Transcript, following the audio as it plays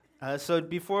So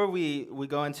before we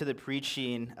go into the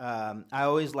preaching, I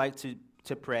always like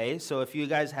to pray. So if you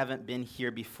guys haven't been here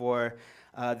before,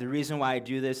 the reason why I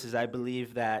do this is I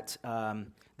believe that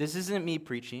this isn't me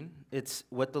preaching. It's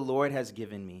what the Lord has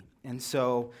given me. And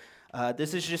so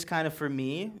this is just kind of for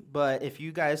me, but if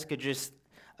you guys could just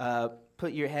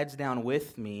put your heads down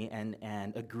with me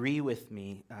and agree with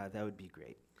me, that would be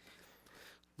great.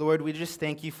 Lord, we just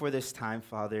thank you for this time,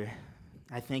 Father.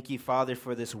 I thank you, Father,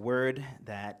 for this word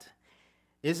that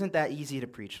isn't that easy to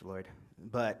preach, Lord.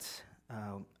 But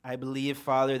I believe,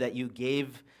 Father, that you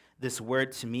gave this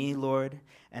word to me, Lord.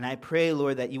 And I pray,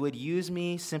 Lord, that you would use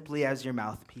me simply as your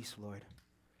mouthpiece, Lord.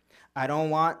 I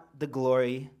don't want the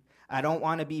glory. I don't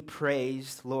want to be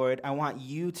praised, Lord. I want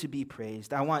you to be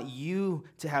praised. I want you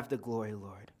to have the glory,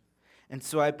 Lord. And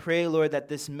so I pray, Lord, that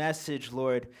this message,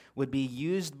 Lord, would be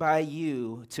used by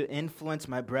you to influence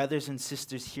my brothers and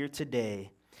sisters here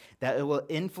today, that it will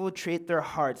infiltrate their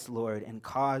hearts, Lord, and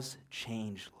cause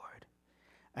change, Lord.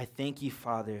 I thank you,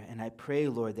 Father, and I pray,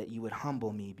 Lord, that you would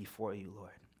humble me before you,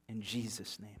 Lord. In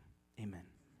Jesus' name, amen.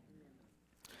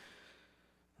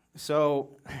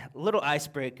 So, a little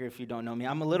icebreaker if you don't know me.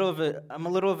 I'm a little of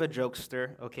a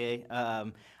jokester, okay?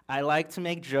 I like to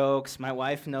make jokes. My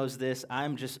wife knows this.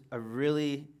 I'm just a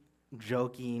really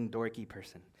joking, dorky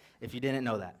person, if you didn't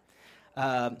know that.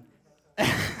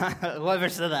 Whoever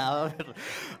said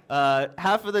that.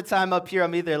 Half of the time up here,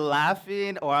 I'm either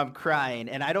laughing or I'm crying.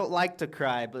 And I don't like to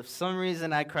cry, but for some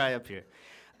reason, I cry up here.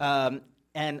 And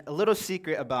a little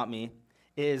secret about me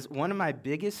is one of my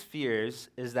biggest fears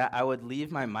is that I would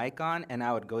leave my mic on and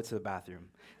I would go to the bathroom.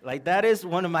 Like, that is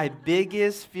one of my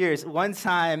biggest fears. One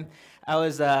time, I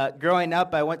was growing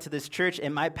up, I went to this church,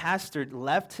 and my pastor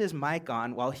left his mic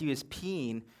on while he was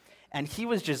peeing, and he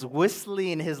was just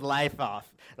whistling his life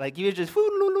off. Like, he was just,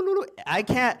 I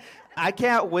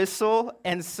can't whistle,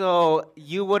 and so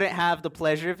you wouldn't have the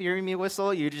pleasure of hearing me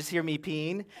whistle. You just hear me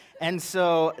peeing. And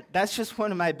so that's just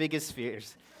one of my biggest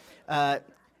fears.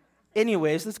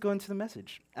 Anyways, let's go into the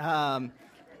message.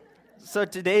 So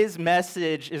today's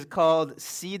message is called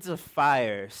Seeds of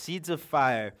Fire. Seeds of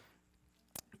Fire.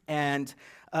 And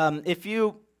if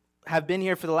you have been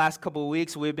here for the last couple of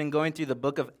weeks, we've been going through the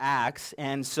book of Acts.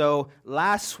 And so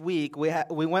last week, we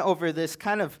went over this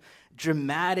kind of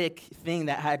dramatic thing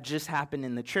that had just happened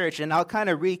in the church. And I'll kind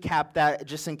of recap that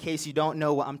just in case you don't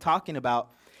know what I'm talking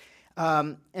about.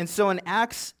 And so in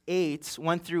Acts 8,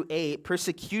 1 through 8,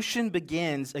 persecution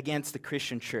begins against the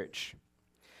Christian church.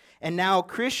 And now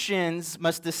Christians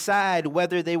must decide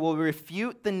whether they will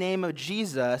refute the name of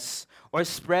Jesus or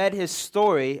spread his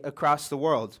story across the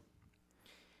world.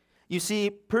 You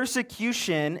see,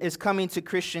 persecution is coming to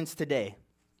Christians today.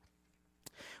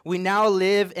 We now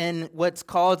live in what's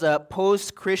called a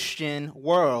post-Christian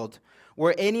world,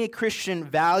 where any Christian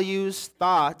values,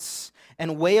 thoughts,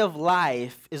 and way of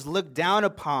life is looked down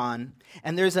upon,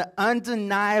 and there's an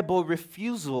undeniable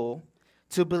refusal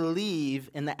to believe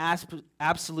in the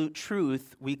absolute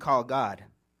truth we call God.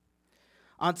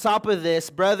 On top of this,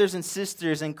 brothers and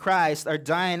sisters in Christ are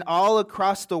dying all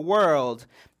across the world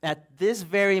at this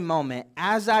very moment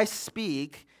as I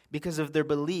speak because of their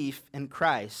belief in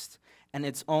Christ, and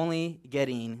it's only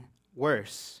getting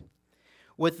worse.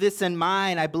 With this in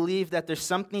mind, I believe that there's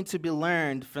something to be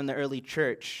learned from the early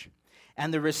church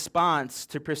and the response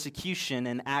to persecution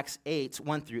in Acts 8,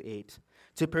 1 through 8.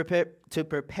 To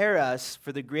prepare us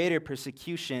for the greater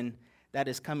persecution that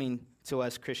is coming to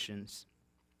us Christians.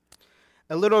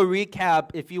 A little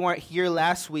recap, if you weren't here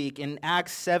last week, in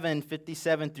Acts 7,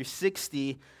 57 through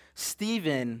 60,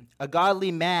 Stephen, a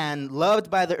godly man loved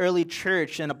by the early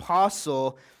church and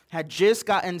apostle, had just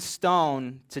gotten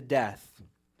stoned to death.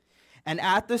 And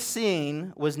at the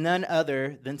scene was none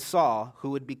other than Saul,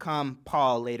 who would become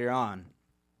Paul later on.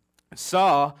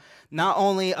 Saul not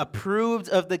only approved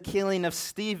of the killing of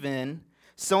Stephen,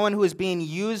 someone who was being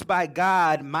used by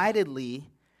God mightily,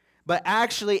 but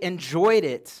actually enjoyed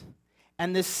it.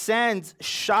 And this sends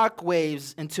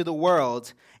shockwaves into the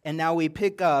world. And now we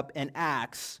pick up in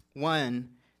Acts 1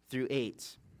 through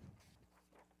 8.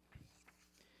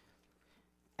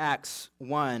 Acts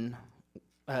 8,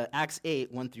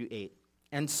 1 through 8.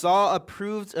 And Saul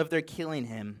approved of their killing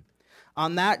him.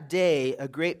 On that day, a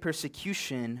great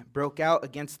persecution broke out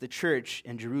against the church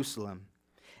in Jerusalem,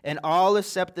 and all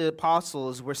except the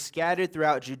apostles were scattered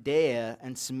throughout Judea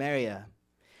and Samaria.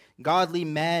 Godly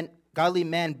men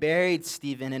buried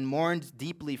Stephen and mourned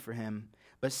deeply for him,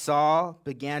 but Saul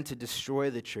began to destroy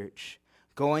the church.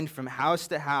 Going from house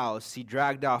to house, he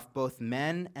dragged off both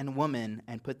men and women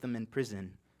and put them in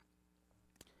prison.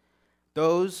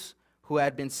 Those who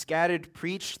had been scattered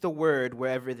preached the word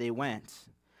wherever they went.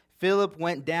 Philip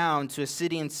went down to a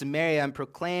city in Samaria and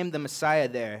proclaimed the Messiah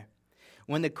there.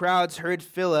 When the crowds heard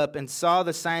Philip and saw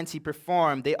the signs he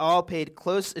performed, they all paid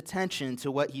close attention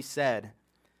to what he said.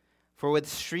 For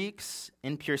with shrieks,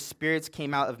 impure spirits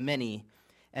came out of many,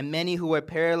 and many who were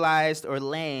paralyzed or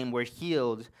lame were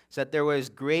healed, so that there was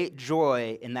great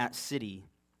joy in that city.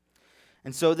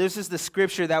 And so this is the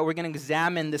scripture that we're going to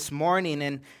examine this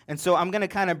morning. And so I'm going to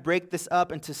kind of break this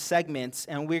up into segments,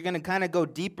 and we're going to kind of go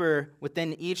deeper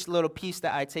within each little piece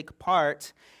that I take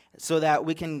apart so that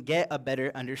we can get a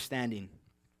better understanding.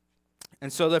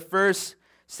 And so the first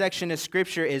section of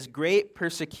scripture is great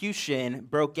persecution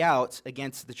broke out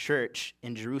against the church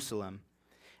in Jerusalem.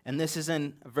 And this is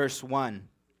in verse 1.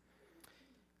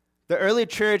 The early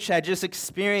church had just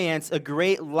experienced a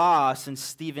great loss in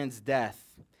Stephen's death.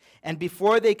 And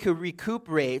before they could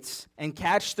recuperate and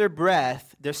catch their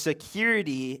breath, their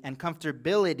security and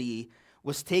comfortability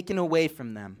was taken away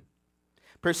from them.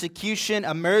 Persecution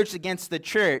emerged against the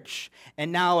church,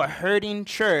 and now a hurting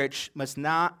church must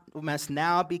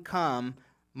now become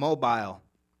mobile.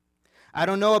 I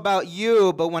don't know about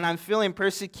you, but when I'm feeling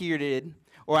persecuted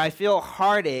or I feel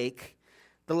heartache,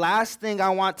 the last thing I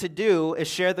want to do is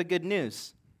share the good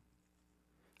news.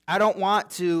 I don't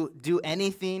want to do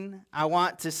anything. I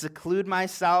want to seclude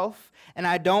myself, and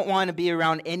I don't want to be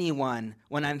around anyone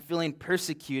when I'm feeling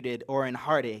persecuted or in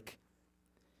heartache.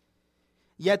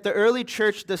 Yet the early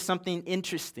church does something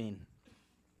interesting.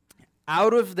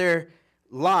 Out of their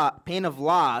pain of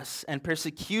loss and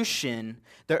persecution,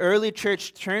 the early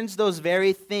church turns those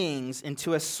very things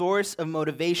into a source of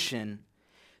motivation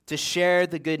to share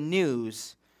the good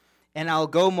news. And I'll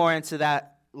go more into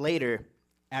that later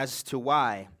as to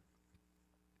why.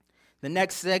 The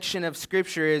next section of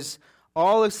scripture is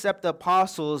all except the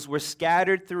apostles were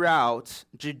scattered throughout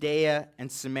Judea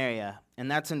and Samaria. And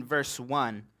that's in verse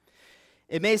 1.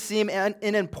 It may seem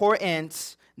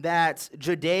unimportant that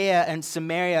Judea and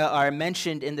Samaria are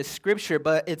mentioned in the scripture,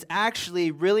 but it's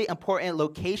actually really important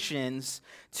locations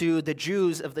to the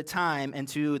Jews of the time and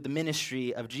to the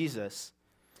ministry of Jesus.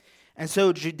 And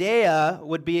so Judea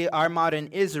would be our modern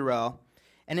Israel.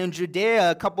 And in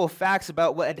Judea, a couple of facts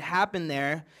about what had happened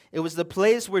there. It was the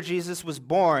place where Jesus was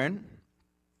born.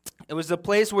 It was the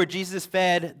place where Jesus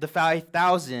fed the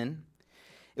 5,000.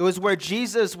 It was where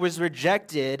Jesus was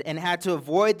rejected and had to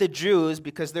avoid the Jews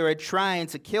because they were trying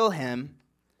to kill him.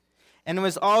 And it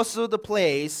was also the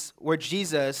place where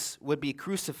Jesus would be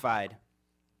crucified.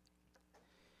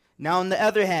 Now, on the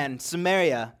other hand,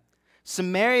 Samaria.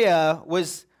 Samaria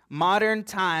was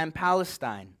modern-time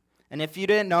Palestine. And if you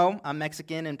didn't know, I'm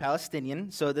Mexican and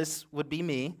Palestinian, so this would be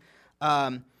me.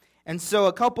 And so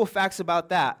a couple facts about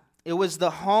that. It was the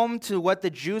home to what the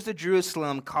Jews of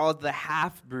Jerusalem called the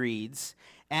half-breeds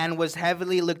and was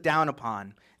heavily looked down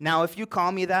upon. Now, if you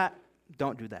call me that,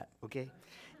 don't do that, okay?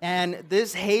 And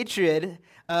this hatred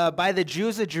by the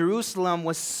Jews of Jerusalem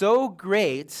was so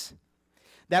great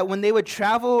that when they would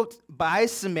travel by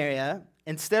Samaria,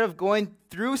 instead of going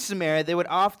through Samaria, they would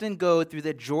often go through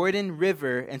the Jordan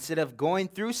River instead of going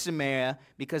through Samaria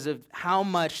because of how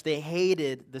much they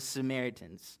hated the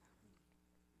Samaritans.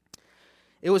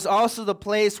 It was also the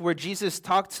place where Jesus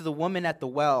talked to the woman at the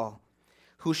well,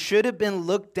 who should have been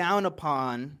looked down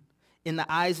upon in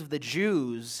the eyes of the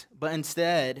Jews, but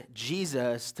instead,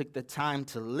 Jesus took the time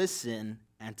to listen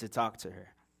and to talk to her.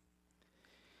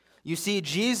 You see,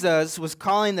 Jesus was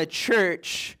calling the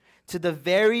church to the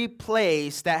very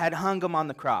place that had hung him on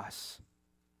the cross,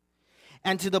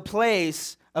 and to the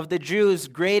place of the Jews'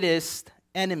 greatest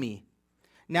enemy.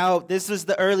 Now, this is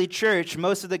the early church.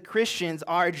 Most of the Christians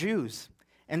are Jews.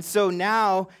 And so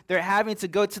now they're having to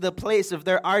go to the place of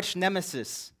their arch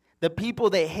nemesis, the people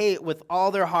they hate with all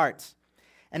their hearts.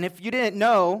 And if you didn't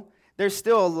know, there's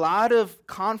still a lot of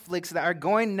conflicts that are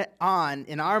going on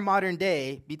in our modern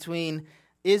day between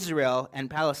Israel and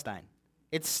Palestine.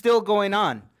 It's still going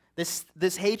on.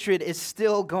 This hatred is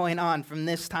still going on from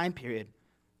this time period.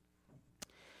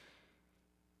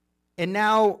 And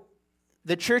now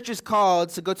the church is called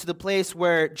to go to the place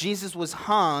where Jesus was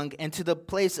hung and to the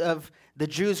place of the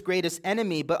Jews' greatest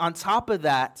enemy. But on top of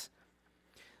that,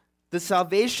 the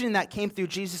salvation that came through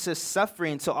Jesus'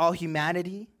 suffering to all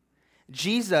humanity,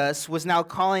 Jesus was now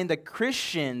calling the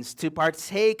Christians to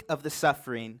partake of the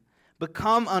suffering,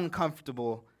 become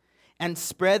uncomfortable, and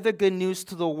spread the good news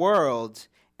to the world.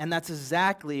 And that's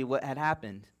exactly what had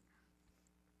happened.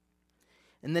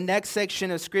 In the next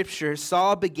section of Scripture,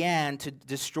 Saul began to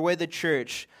destroy the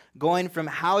church. Going from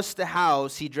house to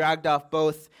house, he dragged off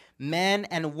both men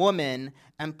and women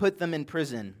and put them in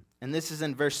prison. And this is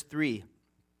in verse 3.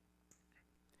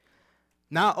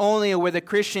 Not only were the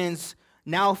Christians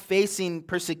now facing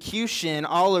persecution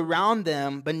all around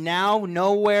them, but now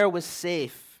nowhere was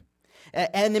safe. An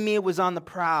enemy was on the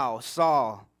prowl,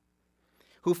 Saul,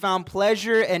 who found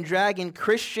pleasure in dragging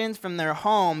Christians from their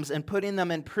homes and putting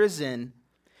them in prison.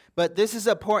 But this is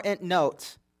an important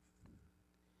note.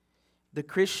 The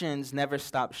Christians never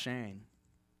stopped sharing.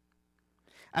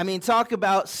 I mean, talk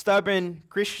about stubborn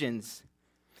Christians.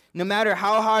 No matter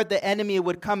how hard the enemy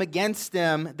would come against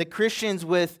them, the Christians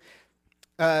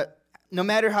no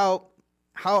matter how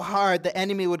hard the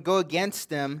enemy would go against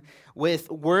them with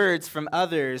words from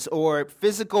others or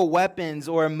physical weapons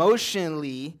or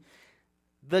emotionally,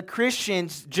 the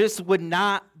Christians just would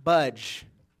not budge.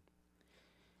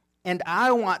 And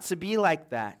I want to be like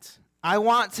that. I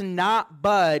want to not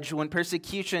budge when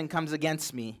persecution comes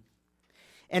against me.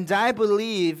 And I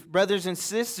believe, brothers and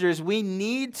sisters, we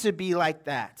need to be like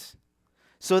that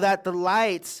so that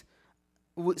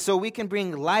so we can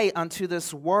bring light onto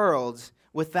this world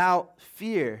without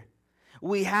fear.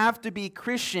 We have to be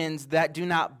Christians that do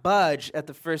not budge at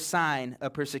the first sign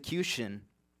of persecution.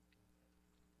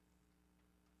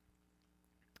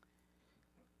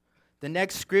 The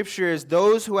next scripture is,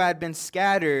 those who had been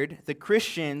scattered, the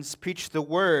Christians, preached the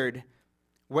word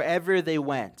wherever they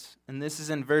went. And this is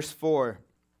in verse 4.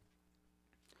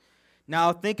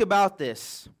 Now think about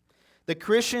this. The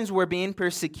Christians were being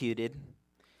persecuted,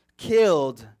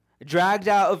 killed, dragged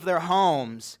out of their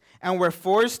homes, and were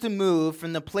forced to move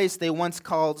from the place they once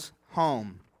called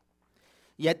home.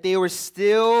 Yet they were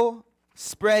still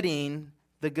spreading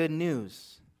the good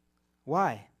news.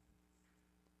 Why?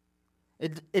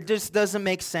 It just doesn't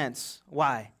make sense.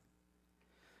 Why?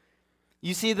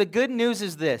 You see, the good news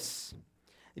is this.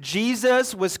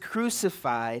 Jesus was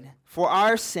crucified for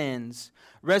our sins,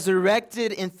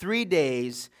 resurrected in 3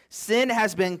 days. Sin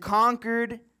has been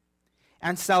conquered,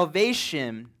 and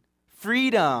salvation,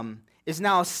 freedom, is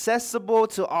now accessible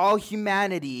to all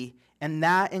humanity, and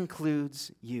that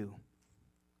includes you.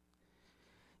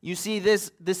 You see,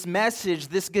 this message,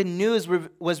 this good news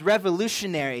was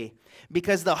revolutionary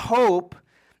because the hope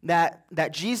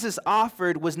that Jesus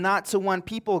offered was not to one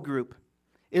people group.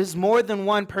 It was more than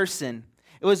one person.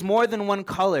 It was more than one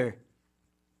color.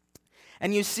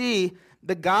 And you see,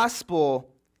 the gospel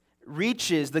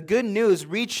the good news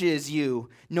reaches you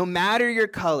no matter your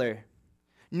color,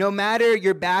 no matter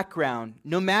your background,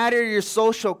 no matter your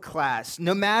social class,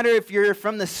 no matter if you're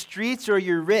from the streets or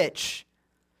you're rich,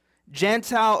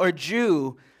 Gentile or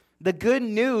Jew. The good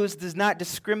news does not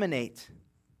discriminate.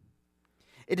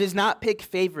 It does not pick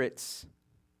favorites.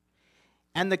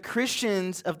 And the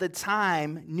Christians of the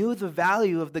time knew the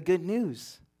value of the good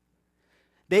news.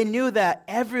 They knew that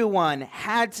everyone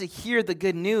had to hear the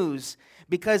good news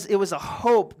because it was a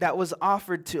hope that was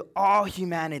offered to all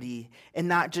humanity and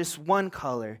not just one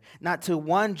color, not to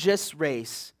one just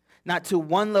race, not to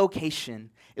one location.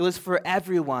 It was for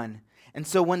everyone. And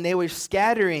so when they were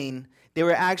scattering, they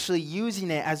were actually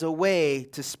using it as a way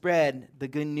to spread the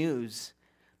good news,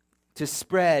 to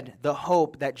spread the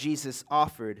hope that Jesus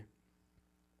offered.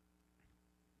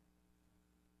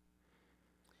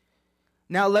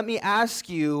 Now, let me ask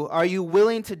you, are you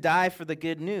willing to die for the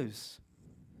good news?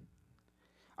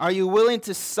 Are you willing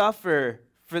to suffer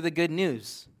for the good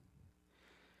news?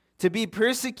 To be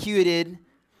persecuted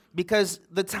because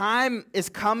the time is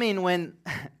coming when,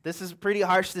 this is pretty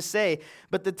harsh to say,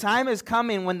 but the time is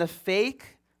coming when the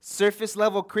fake,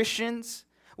 surface-level Christians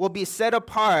will be set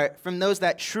apart from those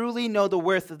that truly know the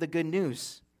worth of the good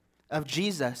news of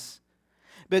Jesus.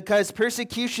 Because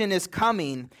persecution is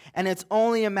coming, and it's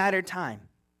only a matter of time.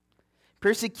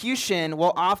 Persecution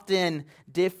will often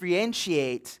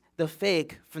differentiate the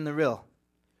fake from the real,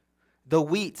 the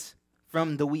wheat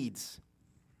from the weeds.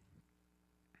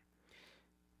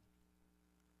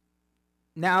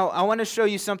 Now, I want to show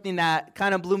you something that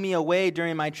kind of blew me away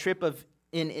during my trip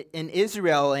in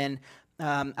Israel, and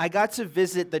I got to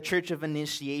visit the Church of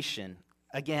Initiation.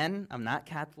 Again, I'm not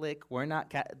Catholic. We're not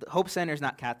Catholic. Hope Center is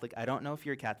not Catholic. I don't know if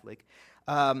you're Catholic.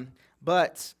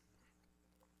 But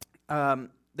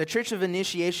the Church of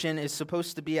Initiation is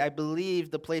supposed to be, I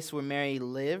believe, the place where Mary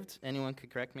lived. Anyone could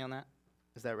correct me on that?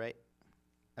 Is that right?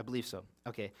 I believe so.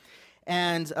 Okay.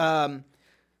 And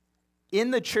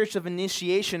in the Church of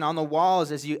Initiation, on the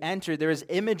walls as you enter, there's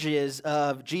images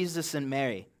of Jesus and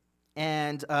Mary.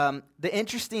 And the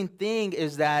interesting thing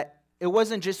is that it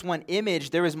wasn't just one image.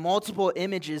 There was multiple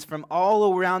images from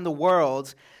all around the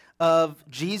world of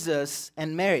Jesus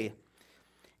and Mary.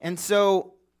 And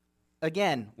so,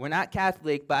 again, we're not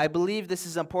Catholic, but I believe this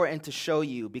is important to show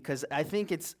you because I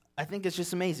think it's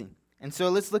just amazing. And so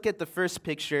let's look at the first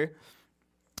picture.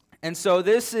 And so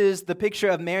this is the picture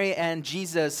of Mary and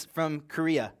Jesus from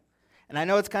Korea. And I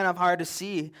know it's kind of hard to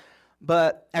see,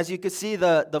 but as you can see,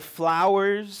 the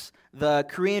flowers, the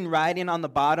Korean writing on the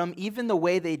bottom, even the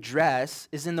way they dress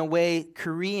is in the way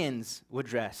Koreans would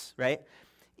dress, right?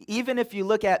 Even if you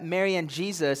look at Mary and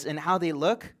Jesus and how they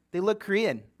look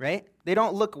Korean, right? They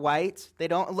don't look white. They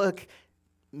don't look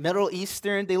Middle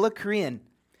Eastern. They look Korean.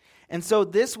 And so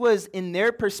this was, in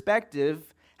their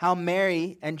perspective, how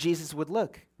Mary and Jesus would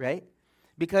look, right?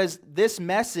 Because this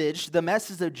message, the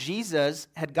message of Jesus,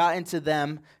 had gotten to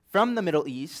them from the Middle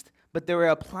East, but they were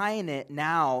applying it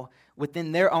now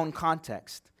within their own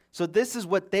context. So this is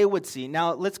what they would see.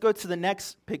 Now, let's go to the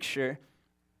next picture.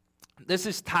 This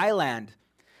is Thailand.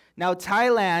 Now,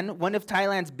 Thailand, one of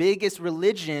Thailand's biggest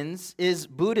religions is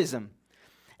Buddhism.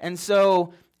 And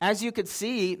so, as you could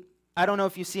see, I don't know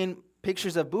if you've seen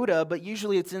pictures of Buddha, but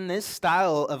usually it's in this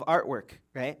style of artwork,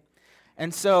 right?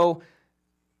 And so,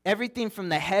 everything from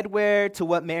the headwear to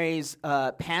what Mary's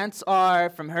pants are,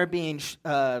 from her being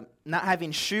not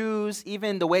having shoes,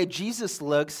 even the way Jesus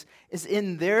looks, is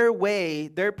in their way,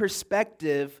 their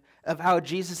perspective of how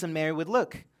Jesus and Mary would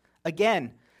look.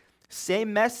 Again,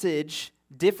 same message,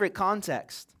 different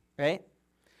context, right?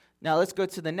 Now let's go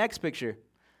to the next picture.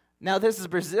 Now this is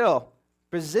Brazil.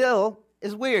 Brazil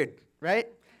is weird, right?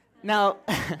 Now,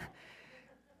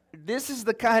 this is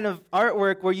the kind of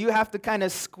artwork where you have to kind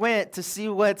of squint to see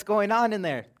what's going on in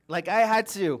there. Like I had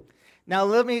to. Now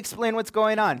let me explain what's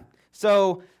going on.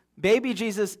 So baby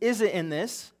Jesus isn't in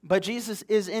this, but Jesus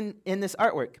is in this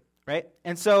artwork, right?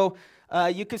 And so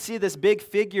you could see this big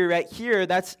figure right here.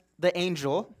 That's the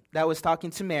angel that was talking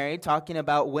to Mary, talking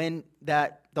about when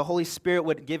that the Holy Spirit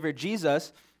would give her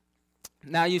Jesus.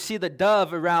 Now you see the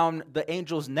dove around the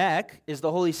angel's neck is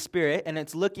the Holy Spirit, and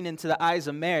it's looking into the eyes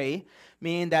of Mary,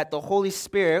 meaning that the Holy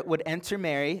Spirit would enter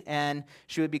Mary and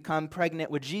she would become pregnant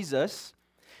with Jesus.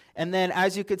 And then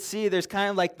as you could see, there's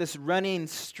kind of like this running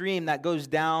stream that goes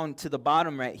down to the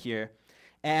bottom right here.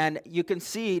 And you can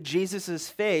see Jesus'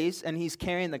 face, and he's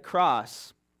carrying the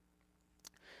cross.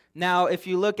 Now, if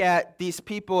you look at these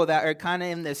people that are kind of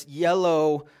in this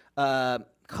yellow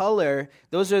color,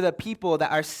 those are the people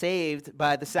that are saved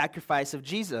by the sacrifice of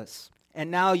Jesus. And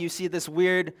now you see this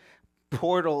weird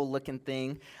portal-looking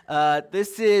thing.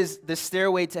 This is the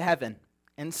stairway to heaven.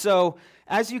 And so,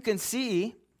 as you can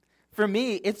see, for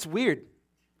me, it's weird.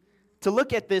 To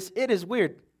look at this, it is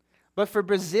weird. But for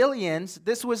Brazilians,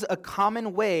 this was a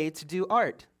common way to do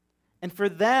art. And for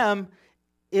them,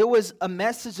 it was a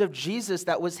message of Jesus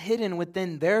that was hidden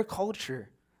within their culture,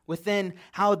 within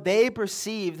how they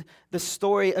perceived the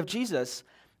story of Jesus.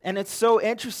 And it's so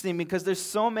interesting because there's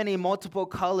so many multiple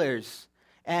colors.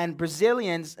 And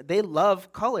Brazilians, they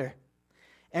love color.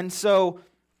 And so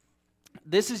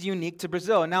this is unique to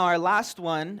Brazil. Now our last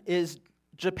one is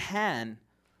Japan.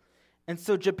 And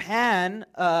so Japan,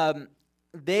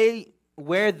 they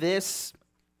wear this,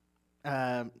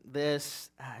 I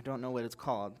don't know what it's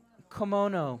called.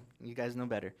 Kimono. You guys know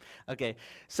better. Okay.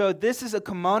 So this is a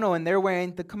kimono, and they're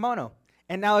wearing the kimono.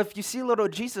 And now if you see little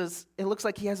Jesus, it looks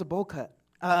like he has a bowl cut.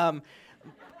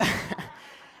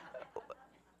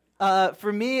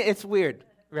 For me, it's weird,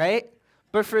 right?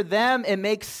 But for them, it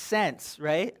makes sense,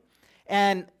 right?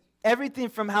 And everything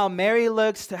from how Mary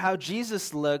looks to how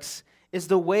Jesus looks is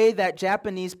the way that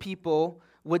Japanese people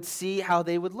would see how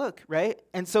they would look, right?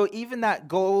 And so even that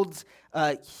gold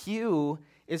hue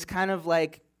is kind of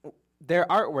like their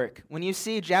artwork. When you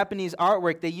see Japanese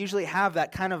artwork, they usually have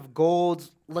that kind of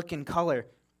gold-looking color.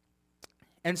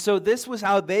 And so this was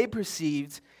how they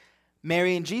perceived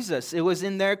Mary and Jesus. It was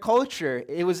in their culture.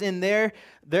 It was in their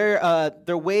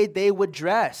way they would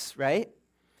dress, right?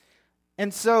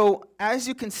 And so as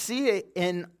you can see it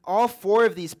in all four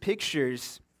of these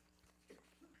pictures,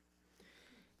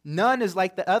 none is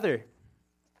like the other.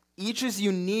 Each is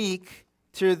unique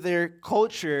to their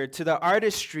culture, to the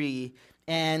artistry,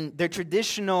 and their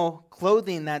traditional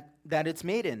clothing that it's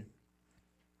made in.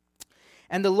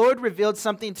 And the Lord revealed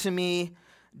something to me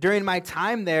during my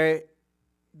time there.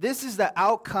 This is the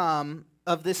outcome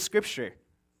of this scripture,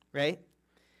 right?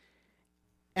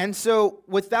 And so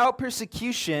without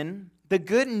persecution, the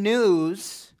good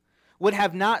news would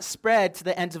have not spread to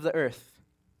the ends of the earth.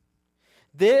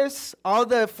 All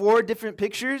the four different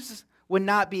pictures would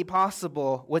not be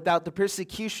possible without the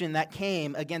persecution that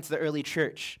came against the early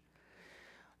church.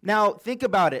 Now, think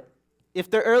about it. If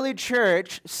the early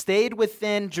church stayed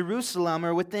within Jerusalem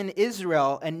or within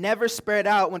Israel and never spread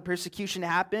out when persecution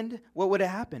happened, what would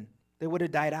have happened? They would have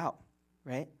died out,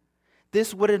 right?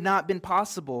 This would have not been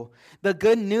possible. The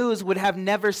good news would have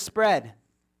never spread.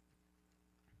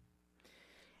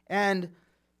 And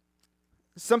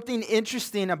something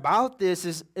interesting about this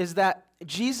is that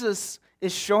Jesus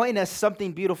is showing us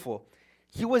something beautiful.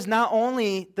 He was not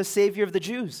only the Savior of the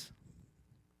Jews.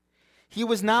 He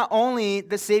was not only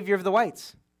the Savior of the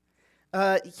whites.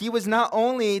 He was not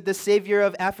only the Savior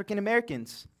of African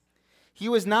Americans. He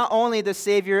was not only the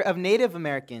Savior of Native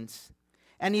Americans.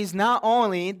 And he's not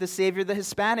only the Savior of the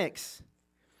Hispanics.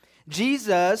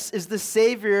 Jesus is the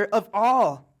Savior of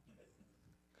all.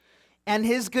 And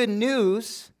his good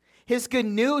news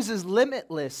is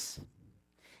limitless.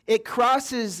 It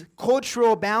crosses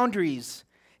cultural boundaries.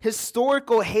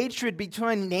 Historical hatred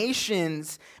between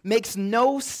nations makes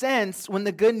no sense when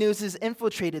the good news is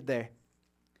infiltrated there.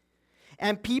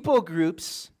 And people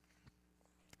groups,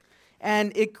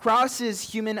 and it crosses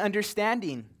human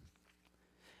understanding.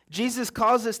 Jesus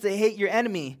calls us to hate your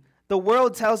enemy. The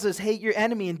world tells us hate your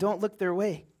enemy and don't look their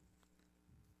way.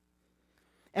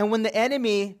 And when the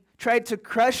enemy tried to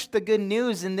crush the good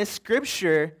news in this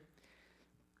scripture,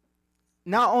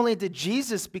 not only did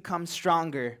Jesus become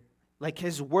stronger, like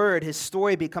his word, his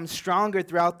story becomes stronger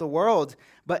throughout the world,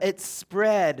 but it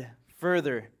spread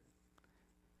further.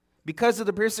 Because of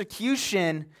the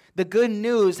persecution, the good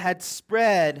news had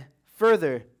spread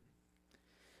further.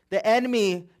 The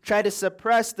enemy tried to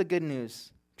suppress the good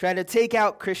news, tried to take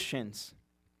out Christians,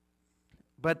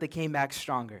 but they came back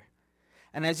stronger.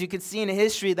 And as you can see in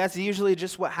history, that's usually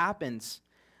just what happens.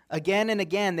 Again and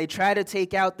again, they try to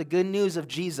take out the good news of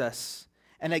Jesus.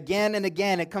 And again,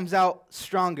 it comes out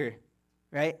stronger,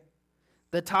 right?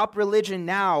 The top religion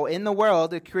now in the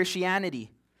world is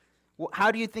Christianity. Well,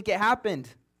 how do you think it happened?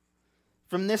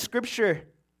 From this scripture.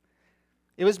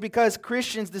 It was because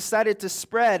Christians decided to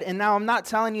spread. And now I'm not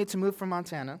telling you to move from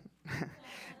Montana,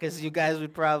 because you guys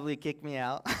would probably kick me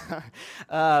out.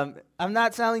 I'm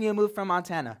not telling you to move from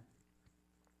Montana.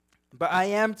 But I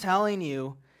am telling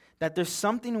you that there's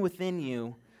something within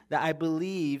you that I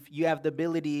believe you have the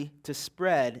ability to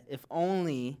spread if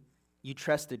only you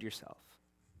trusted yourself.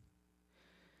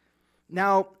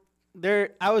 Now,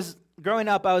 growing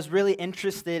up, I was really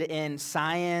interested in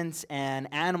science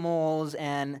and animals,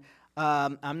 and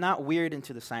I'm not weird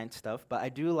into the science stuff, but I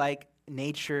do like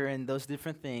nature and those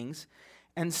different things.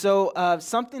 And so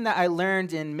something that I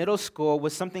learned in middle school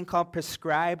was something called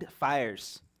prescribed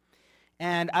fires.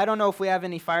 And I don't know if we have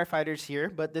any firefighters here,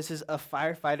 but this is a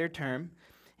firefighter term.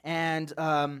 And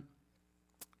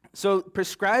so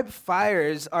prescribed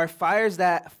fires are fires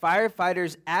that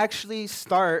firefighters actually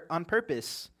start on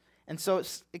purpose. And so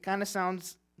it kind of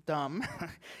sounds dumb.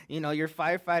 You're a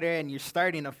firefighter and you're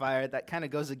starting a fire. That kind of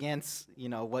goes against,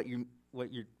 what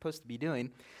you're supposed to be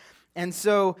doing. And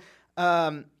so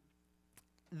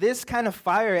this kind of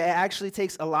fire, it actually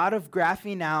takes a lot of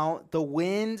graphing out. The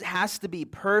wind has to be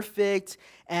perfect,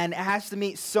 and it has to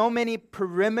meet so many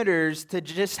perimeters to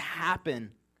just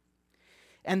happen.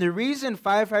 And the reason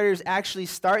firefighters actually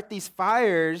start these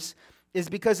fires is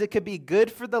because it could be good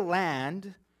for the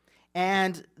land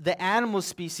and the animal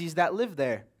species that live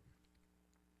there.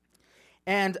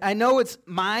 And I know it's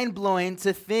mind-blowing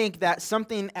to think that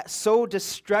something so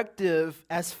destructive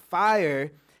as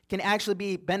fire can actually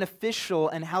be beneficial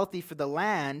and healthy for the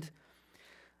land.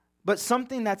 But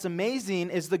something that's amazing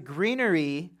is the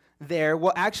greenery there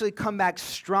will actually come back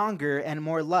stronger and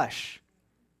more lush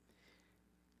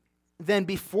than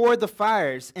before the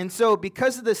fires. And so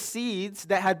because of the seeds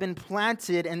that had been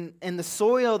planted and the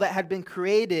soil that had been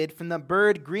created from the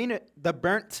burnt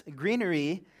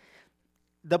greenery,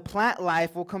 the plant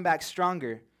life will come back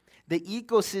stronger. The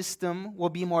ecosystem will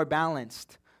be more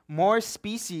balanced. More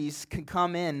species can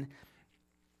come in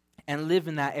and live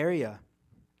in that area.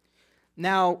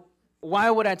 Now, why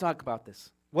would I talk about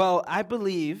this? Well, I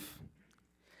believe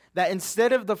that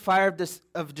instead of the fire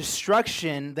of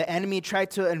destruction the enemy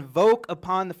tried to invoke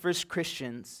upon the first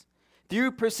Christians,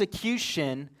 through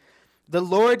persecution, the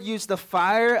Lord used the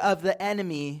fire of the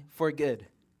enemy for good.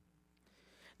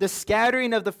 The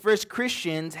scattering of the first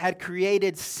Christians had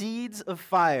created seeds of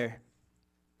fire.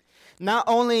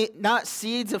 Not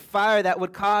seeds of fire that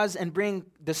would cause and bring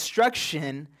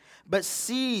destruction, but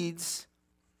seeds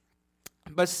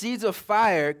of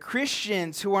fire,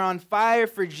 Christians who are on fire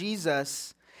for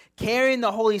Jesus, carrying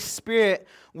the Holy Spirit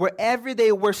wherever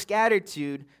they were scattered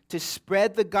to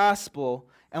spread the gospel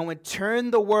and would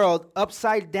turn the world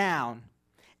upside down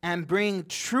and bring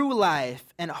true life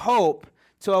and hope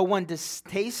to a once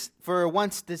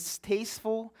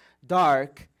distasteful,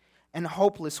 dark, and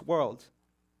hopeless world.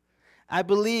 I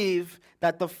believe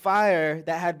that the fire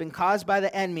that had been caused by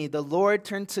the enemy, the Lord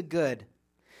turned to good,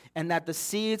 and that the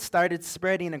seeds started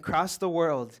spreading across the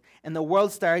world, and the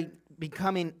world started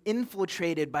becoming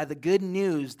infiltrated by the good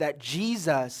news that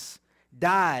Jesus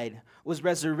died, was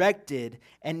resurrected,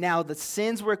 and now the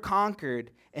sins were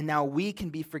conquered, and now we can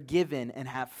be forgiven and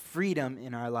have freedom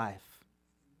in our life.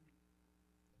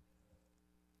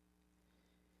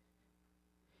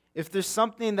 if there's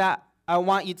something that I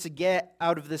want you to get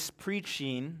out of this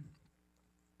preaching,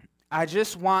 I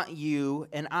just want you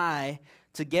and I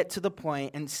to get to the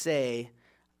point and say,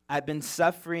 I've been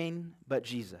suffering, but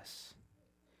Jesus.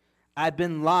 I've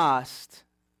been lost,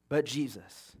 but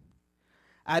Jesus.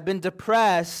 I've been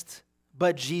depressed,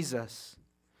 but Jesus.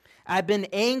 I've been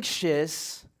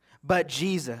anxious, but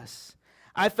Jesus.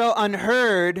 I felt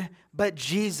unheard, but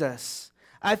Jesus.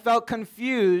 I felt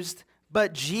confused,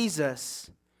 but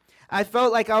Jesus. I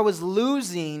felt like I was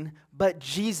losing, but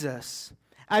Jesus.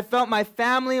 I felt my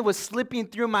family was slipping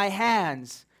through my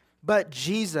hands, but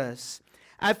Jesus.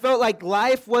 I felt like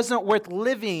life wasn't worth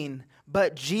living,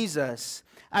 but Jesus.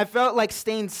 I felt like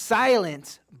staying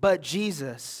silent, but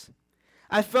Jesus.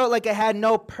 I felt like I had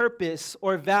no purpose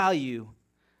or value,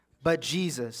 but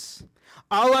Jesus.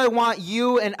 All I want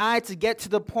you and I to get to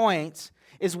the point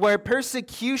is where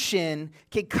persecution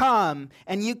can come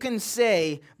and you can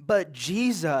say, but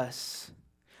Jesus,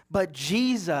 but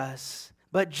Jesus,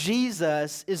 but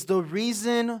Jesus is the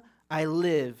reason I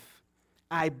live,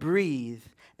 I breathe,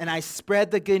 and I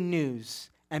spread the good news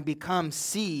and become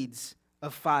seeds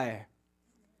of fire.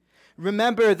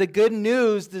 Remember, the good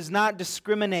news does not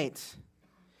discriminate.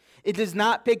 It does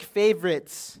not pick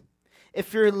favorites.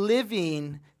 If you're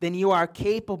living, then you are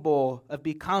capable of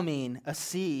becoming a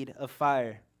seed of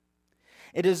fire.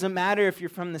 It doesn't matter if you're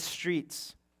from the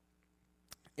streets.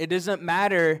 It doesn't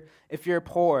matter if you're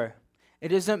poor. It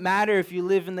doesn't matter if you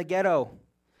live in the ghetto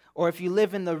or if you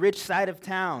live in the rich side of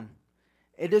town.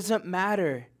 It doesn't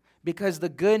matter because the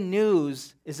good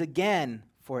news is again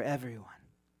for everyone.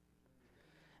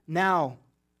 Now,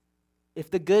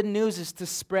 if the good news is to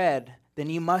spread, then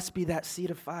you must be that seed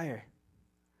of fire.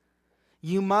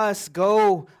 You must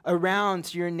go around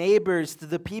to your neighbors, to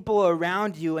the people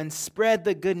around you, and spread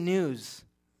the good news.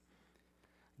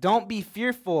 Don't be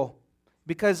fearful,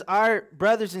 because our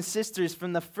brothers and sisters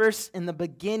from in the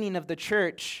beginning of the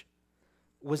church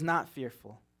was not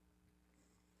fearful.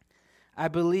 I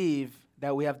believe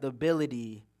that we have the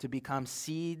ability to become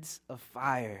seeds of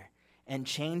fire and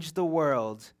change the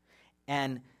world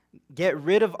and get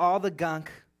rid of all the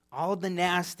gunk, all the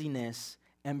nastiness,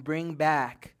 and bring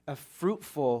back a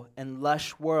fruitful and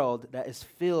lush world that is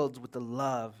filled with the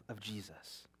love of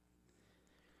Jesus.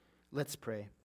 Let's pray.